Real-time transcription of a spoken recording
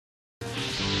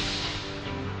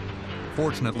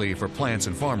Fortunately for plants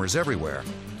and farmers everywhere,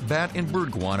 bat and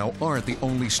bird guano aren't the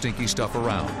only stinky stuff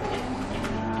around.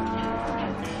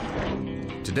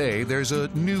 Today, there's a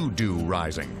new dew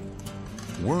rising: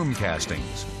 worm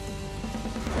castings.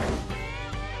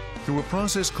 Through a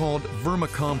process called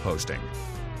vermicomposting,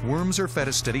 worms are fed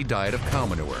a steady diet of cow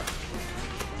manure.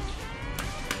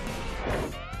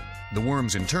 The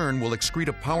worms, in turn, will excrete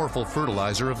a powerful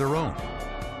fertilizer of their own.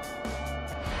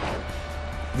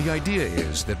 The idea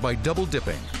is that by double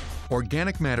dipping,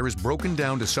 organic matter is broken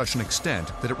down to such an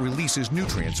extent that it releases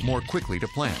nutrients more quickly to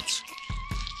plants.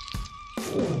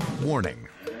 Warning: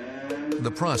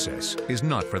 the process is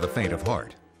not for the faint of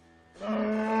heart.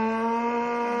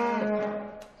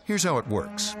 Here's how it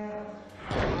works.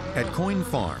 At Coyne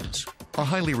Farms, a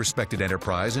highly respected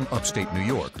enterprise in upstate New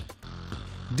York,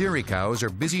 dairy cows are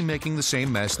busy making the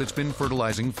same mess that's been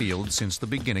fertilizing fields since the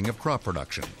beginning of crop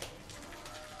production.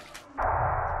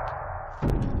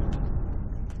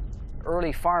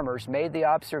 Early farmers made the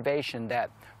observation that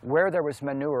where there was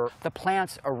manure, the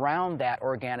plants around that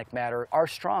organic matter are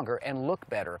stronger and look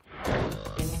better.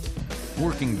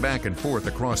 Working back and forth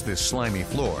across this slimy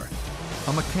floor,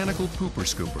 a mechanical pooper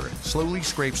scooper slowly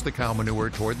scrapes the cow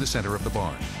manure toward the center of the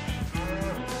barn.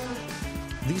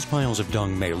 These piles of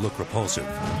dung may look repulsive,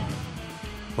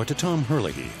 but to Tom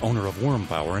Herlihy, owner of Worm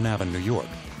Power in Avon, New York,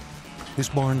 this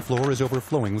barn floor is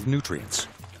overflowing with nutrients,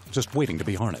 just waiting to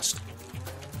be harnessed.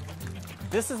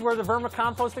 This is where the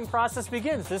vermicomposting process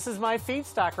begins. This is my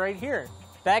feedstock right here.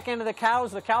 Back into the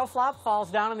cows, the cow flop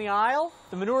falls down in the aisle.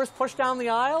 The manure is pushed down the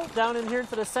aisle, down in here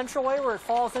to the central way where it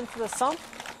falls into the sump.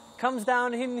 Comes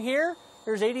down in here.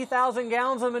 There's 80,000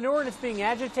 gallons of manure and it's being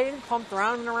agitated, pumped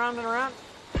around and around and around.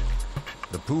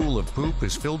 The pool of poop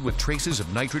is filled with traces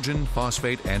of nitrogen,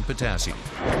 phosphate, and potassium.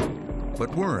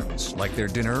 But worms like their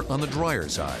dinner on the drier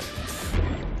side.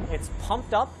 It's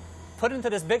pumped up, put into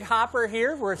this big hopper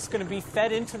here where it's going to be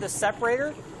fed into the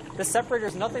separator. The separator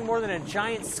is nothing more than a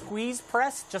giant squeeze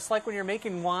press, just like when you're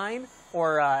making wine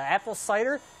or apple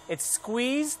cider. It's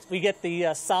squeezed. We get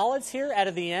the solids here out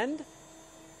of the end.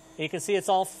 You can see it's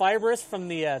all fibrous from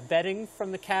the bedding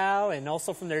from the cow and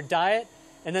also from their diet.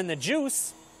 And then the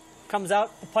juice comes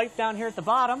out the pipe down here at the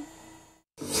bottom.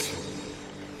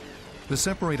 The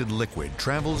separated liquid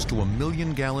travels to a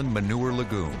 1-million-gallon manure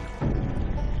lagoon.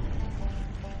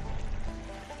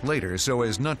 Later, so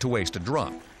as not to waste a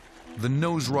drop, the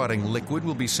nose-rotting liquid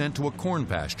will be sent to a corn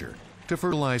pasture to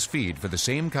fertilize feed for the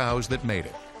same cows that made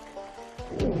it.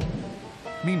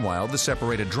 Meanwhile, the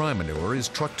separated dry manure is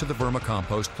trucked to the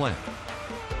vermicompost plant.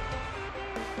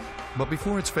 But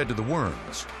before it's fed to the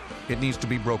worms, it needs to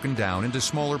be broken down into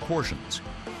smaller portions.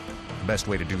 The best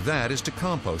way to do that is to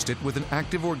compost it with an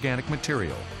active organic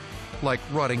material, like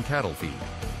rotting cattle feed.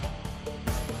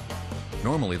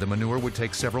 Normally, the manure would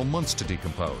take several months to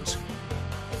decompose.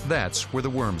 That's where the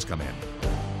worms come in.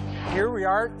 Here we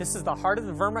are. This is the heart of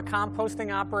the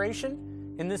vermicomposting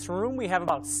operation. In this room, we have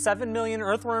about 7 million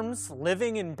earthworms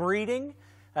living and breeding.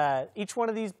 Each one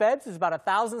of these beds is about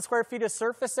 1,000 square feet of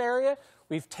surface area.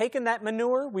 We've taken that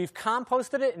manure, we've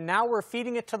composted it, and now we're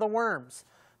feeding it to the worms.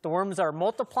 The worms are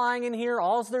multiplying in here.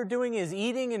 All they're doing is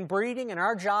eating and breeding, and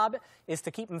our job is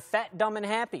to keep them fat, dumb, and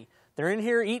happy. They're in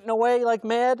here eating away like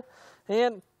mad,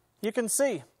 and you can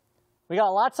see, we got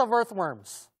lots of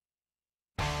earthworms.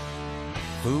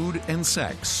 Food and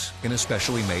sex in a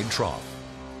specially made trough.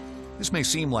 This may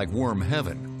seem like worm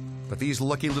heaven, but these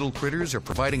lucky little critters are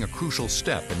providing a crucial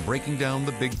step in breaking down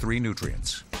the big three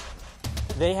nutrients.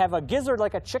 They have a gizzard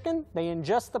like a chicken. They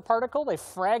ingest the particle, they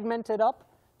fragment it up,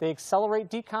 they accelerate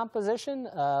decomposition.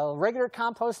 Regular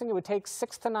composting, it would take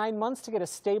 6 to 9 months to get a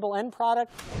stable end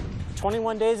product.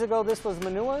 21 days ago, this was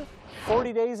manure.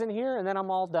 40 days in here, and then I'm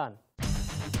all done.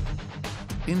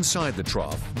 Inside the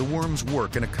trough, the worms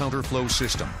work in a counterflow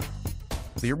system.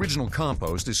 The original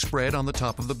compost is spread on the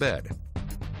top of the bed.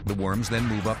 The worms then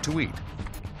move up to eat.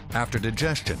 After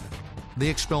digestion, they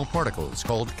expel particles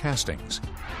called castings.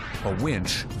 A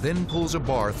winch then pulls a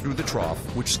bar through the trough,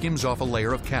 which skims off a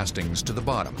layer of castings to the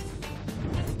bottom.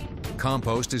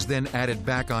 Compost is then added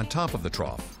back on top of the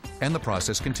trough, and the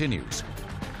process continues.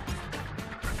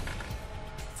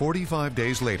 45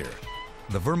 days later,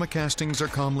 the vermicastings are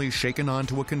calmly shaken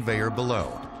onto a conveyor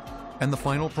below, and the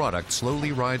final product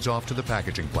slowly rides off to the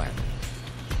packaging plant.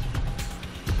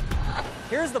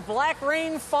 Here's the black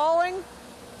rain falling.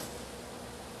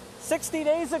 60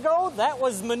 days ago, that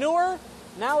was manure.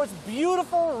 Now it's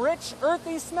beautiful, rich,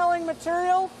 earthy smelling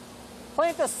material.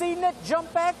 Plant the seed in it,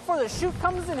 jump back before the shoot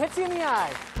comes and hits you in the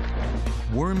eye.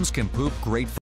 Worms can poop great